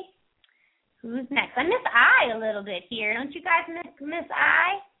 Okay. Who's next? I miss I a little bit here. Don't you guys miss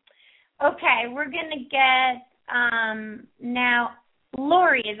I? Okay, we're going to get, now,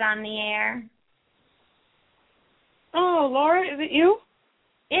 Lori is on the air. Oh, Laura, is it you?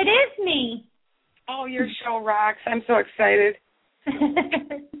 It is me. Oh, your show rocks. I'm so excited.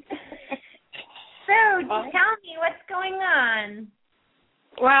 So, tell me what's going on.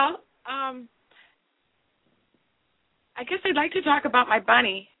 Well, I guess I'd like to talk about my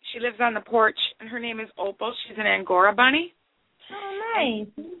bunny. She lives on the porch, and her name is Opal. She's an Angora bunny. Oh, nice.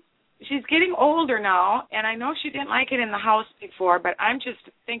 She's getting older now, and I know she didn't like it in the house before, but I'm just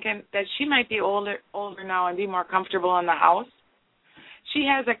thinking that she might be older now and be more comfortable in the house. She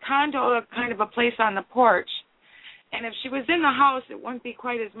has a condo, kind of a place on the porch, and if she was in the house, it wouldn't be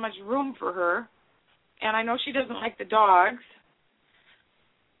quite as much room for her. And I know she doesn't like the dogs,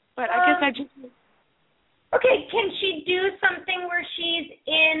 but I guess I just... Okay, can she do something where she's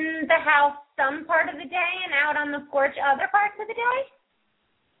in the house some part of the day and out on the porch other parts of the day?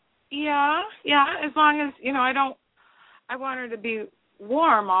 Yeah, as long as, I want her to be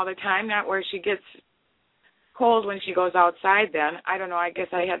warm all the time, not where she gets cold when she goes outside then. I don't know, I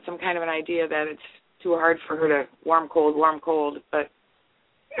guess I had some kind of an idea that it's too hard for her to warm, cold, but...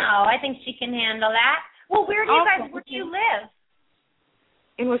 No, I think she can handle that. Well, where do you live?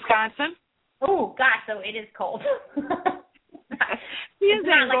 In Wisconsin. Oh, gosh, so it is cold. She is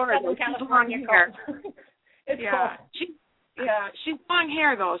in Florida. Like California cold. It's cold. She's long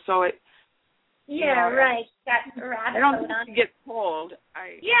hair though, so it. Right. That's rather. I don't think she gets cold.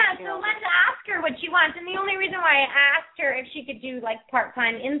 So let's ask her what she wants. And the only reason why I asked her if she could do like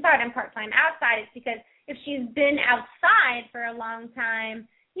part-time inside and part-time outside is because if she's been outside for a long time,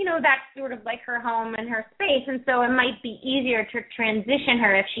 that's sort of like her home and her space, and so it might be easier to transition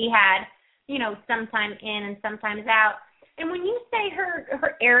her if she had, sometime in and sometimes out. And when you say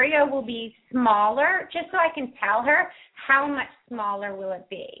her area will be smaller, just so I can tell her, how much smaller will it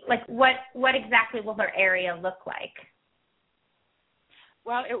be? Like, what exactly will her area look like?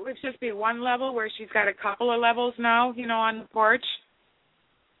 Well, it would just be one level where she's got a couple of levels now, on the porch.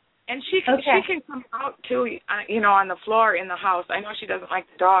 And she can come out, too, on the floor in the house. I know she doesn't like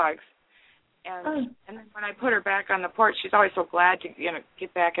the dogs. And then when I put her back on the porch, she's always so glad to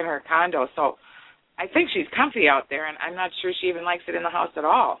get back in her condo. So I think she's comfy out there, and I'm not sure she even likes it in the house at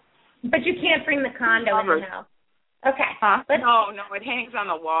all. But you can't bring the condo in the house. Okay. Huh? No, it hangs on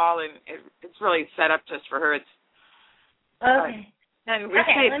the wall, and it's really set up just for her. It's okay. And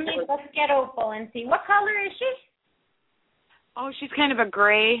let's get Opal and see. What color is she? Oh, she's kind of a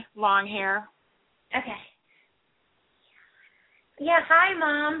gray, long hair. Okay. Yeah, hi,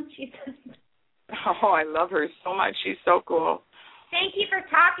 Mom. Oh, I love her so much. She's so cool. Thank you for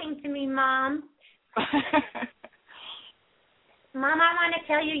talking to me, Mom. Mom, I want to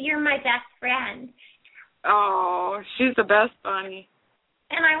tell you you're my best friend. Oh, she's the best, Bunny.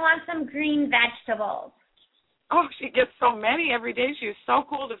 And I want some green vegetables. Oh, she gets so many every day. She's so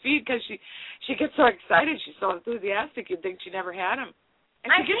cool to feed because she gets so excited. She's so enthusiastic. You'd think she never had them.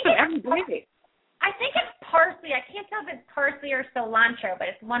 And she gets them every day. I think it's parsley. I can't tell if it's parsley or cilantro, but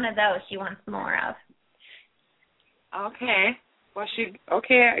it's one of those she wants more of. Okay. Well, she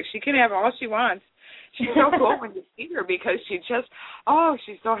can have all she wants. She's so cool when you feed her because she's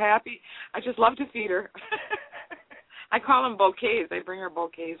so happy. I just love to feed her. I call them bouquets. I bring her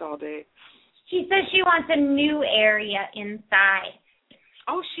bouquets all day. She says she wants a new area inside.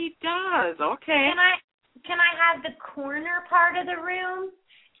 Oh, she does. Okay. Can I have the corner part of the room?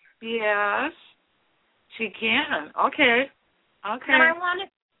 Yes, she can. Okay. And I want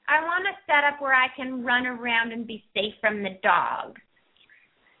to set up where I can run around and be safe from the dogs.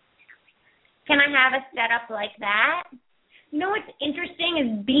 Can I have a setup like that? You know what's interesting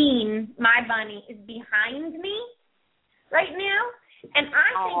is Bean, my bunny, is behind me right now, and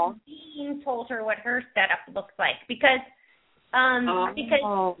I think Bean told her what her setup looks like because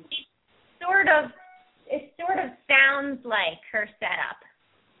it sort of sounds like her setup.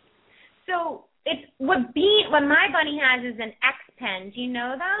 So it's what my bunny has is an X pen. Do you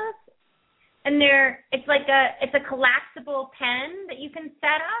know those? And it's a collapsible pen that you can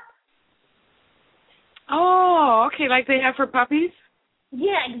set up. Oh, okay, like they have for puppies?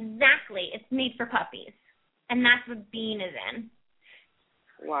 Yeah, exactly. It's made for puppies. And that's what Bean is in.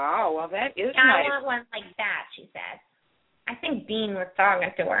 Wow, well, that is nice. I want one like that, she said. I think Bean was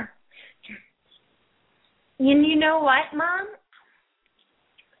talking to her. You know what, Mom?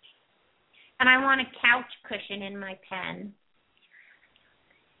 And I want a couch cushion in my pen.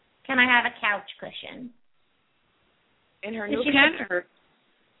 Can I have a couch cushion? In her new pen?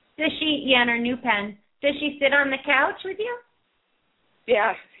 In her new pen. Does she sit on the couch with you?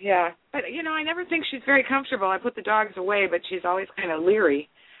 Yeah. But, I never think she's very comfortable. I put the dogs away, but she's always kind of leery,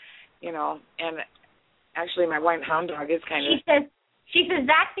 and actually my white hound dog is kind of... She says,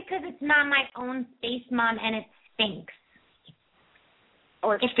 that's because it's not my own space, Mom, and it stinks.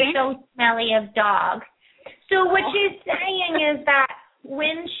 Oh, it it's stinks? So smelly of dog. So what she's saying is that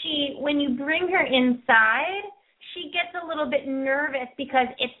when you bring her inside, she gets a little bit nervous because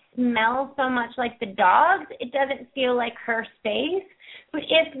it smells so much like the dogs. It doesn't feel like her space. But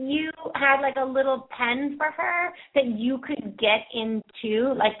if you had like a little pen for her that you could get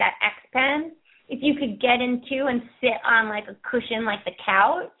into, like that X pen, if you could get into and sit on like a cushion like the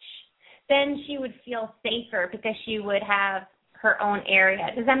couch, then she would feel safer because she would have her own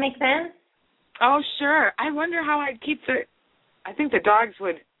area. Does that make sense? Oh, sure. I wonder how I'd keep I think the dogs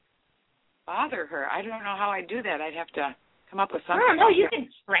would bother her. I don't know how I'd do that. I'd have to come up with something. I don't know. You can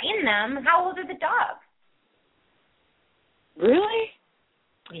train them. How old are the dogs? Really?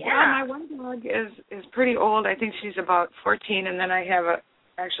 Yeah. My one dog is pretty old. I think she's about 14, and then I have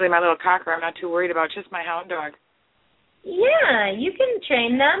actually my little cocker I'm not too worried about, just my hound dog. Yeah, you can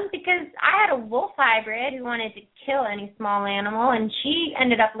train them because I had a wolf hybrid who wanted to kill any small animal, and she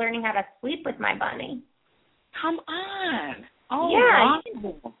ended up learning how to sleep with my bunny. Come on. Oh, yeah,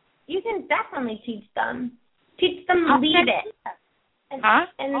 wow. You can definitely teach them. Teach them to leave it.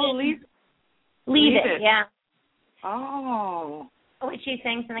 Leave it, yeah. Oh. Oh, wait, she's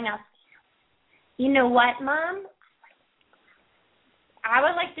saying something else. You know what, Mom? I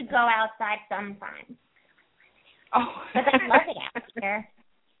would like to go outside sometimes. Oh. But I love it out here.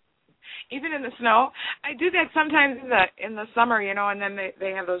 Even in the snow? I do that sometimes in the summer, and then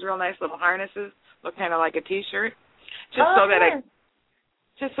they have those real nice little harnesses, look kind of like a T-shirt, just so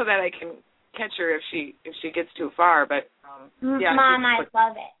that I can catch her if she gets too far. But yeah, Mom, I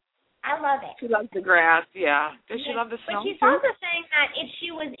love it. I love it. She loves the grass. Yeah. Does she love the snow? But she's also saying that if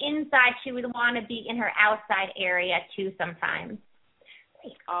she was inside, she would want to be in her outside area too sometimes.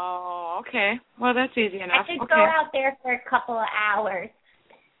 Oh, okay. Well, that's easy enough. I could go out there for a couple of hours.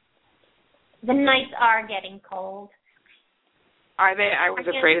 The nights are getting cold. Are they? I was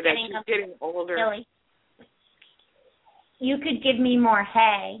afraid of that. She's getting older. Really. You could give me more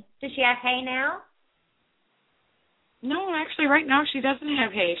hay. Does she have hay now? No, actually, right now she doesn't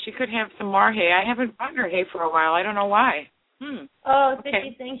have hay. She could have some more hay. I haven't bought her hay for a while. I don't know why. Oh, so okay.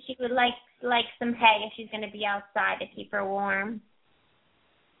 she thinks she would like some hay if she's going to be outside to keep her warm.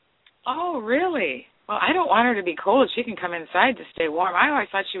 Oh, really? Well, I don't want her to be cold. She can come inside to stay warm. I always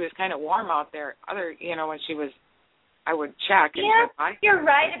thought she was kind of warm out there. When she was, I would check. Yeah, you're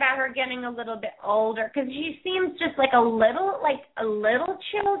right about her getting a little bit older because she seems just like a little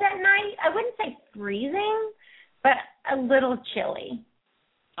chilled at night. I wouldn't say freezing, but a little chilly.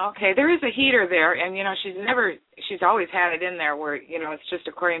 Okay, there is a heater there, and she's always had it in there where it's just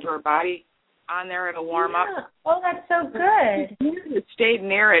according to her body. On there, it'll warm up. Oh, that's so good. It stayed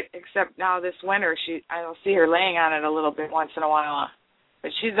near it, except now this winter, I'll see her laying on it a little bit once in a while.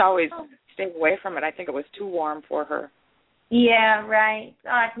 But she's always stayed away from it. I think it was too warm for her. Yeah, right.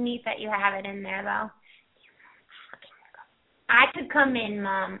 Oh, it's neat that you have it in there, though. I could come in,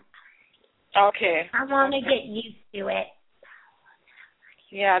 Mom. Okay. I want to get used to it.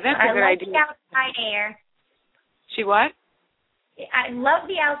 Yeah, that's a good idea. I like the outside air. She what? I love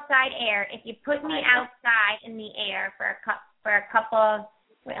the outside air. If you put me outside in the air for a couple of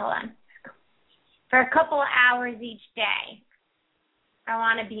hours each day, I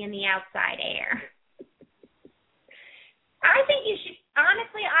want to be in the outside air. I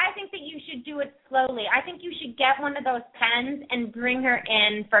think that you should do it slowly. I think you should get one of those pens and bring her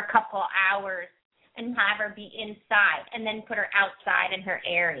in for a couple hours and have her be inside and then put her outside in her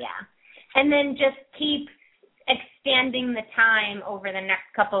area. And then just keep extending the time over the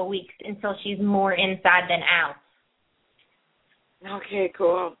next couple of weeks until she's more inside than out. Okay,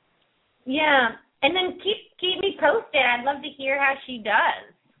 cool. Yeah, and then keep me posted. I'd love to hear how she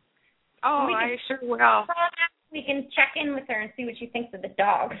does. Oh, I sure will. We can check in with her and see what she thinks of the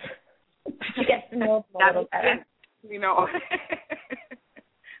dogs. She gets to know them a little better.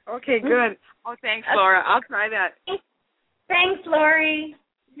 Okay, good. Oh, thanks, Laura. I'll try that. Thanks, Lori.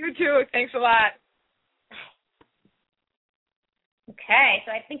 You too. Thanks a lot. Okay,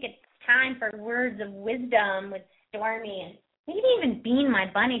 so I think it's time for words of wisdom with Stormy and maybe even Bean, my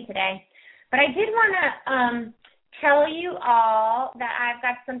bunny, today. But I did want to tell you all that I've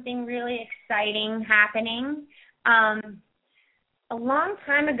got something really exciting happening. A long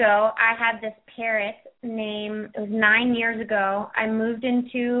time ago, I had this parrot it was 9 years ago. I moved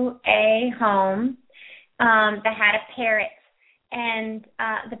into a home that had a parrot, and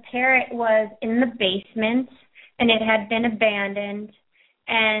the parrot was in the basement, and it had been abandoned,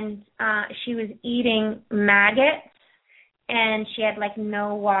 and she was eating maggots, and she had,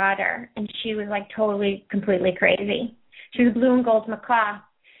 no water, and she was, totally, completely crazy. She was a blue and gold macaw,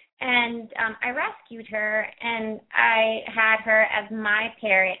 and I rescued her, and I had her as my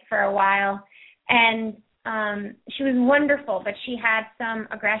parrot for a while, and she was wonderful, but she had some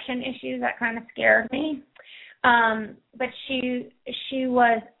aggression issues that kind of scared me, but she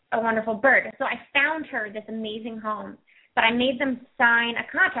was a wonderful bird. So I found her this amazing home, but I made them sign a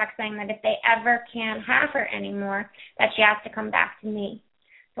contract saying that if they ever can't have her anymore, that she has to come back to me.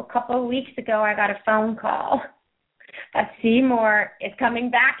 So a couple of weeks ago, I got a phone call that Seymour is coming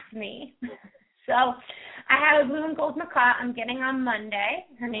back to me. So I have a blue and gold macaw I'm getting on Monday.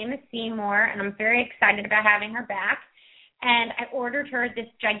 Her name is Seymour, and I'm very excited about having her back. And I ordered her this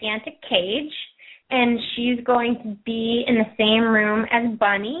gigantic cage, and she's going to be in the same room as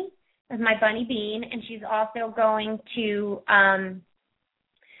Bunny, as my bunny Bean, and she's also going to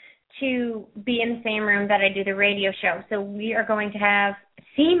be in the same room that I do the radio show. So we are going to have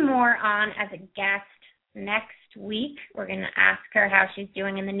Seymour on as a guest next week. We're going to ask her how she's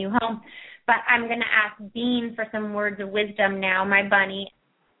doing in the new home. But I'm going to ask Bean for some words of wisdom now, my bunny,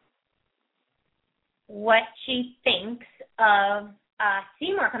 what she thinks of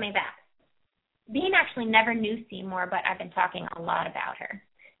Seymour coming back. Bean actually never knew Seymour, but I've been talking a lot about her.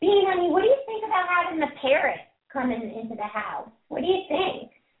 Bean, honey, what do you think about having the parrot coming into the house? What do you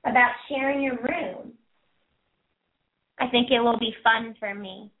think about sharing your room? I think it will be fun for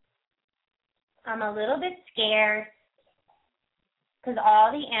me. I'm a little bit scared because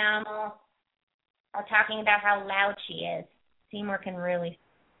all the animals are talking about how loud she is. Seymour can really.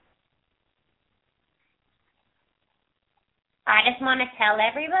 I just want to tell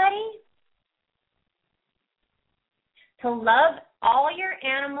everybody to love all your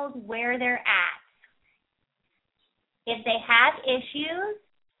animals where they're at. If they have issues,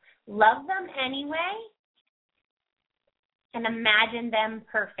 love them anyway and imagine them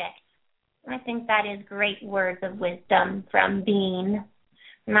perfect. I think that is great words of wisdom from Bean.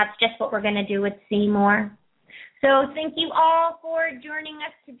 And that's just what we're going to do with Seymour. So thank you all for joining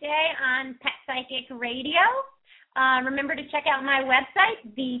us today on Pet Psychic Radio. Remember to check out my website,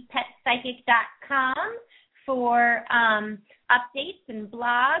 thepetpsychic.com, for updates and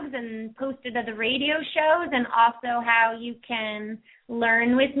blogs and posted of the radio shows, and also how you can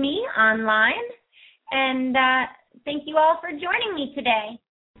learn with me online. And thank you all for joining me today.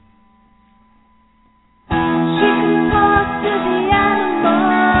 She can talk to the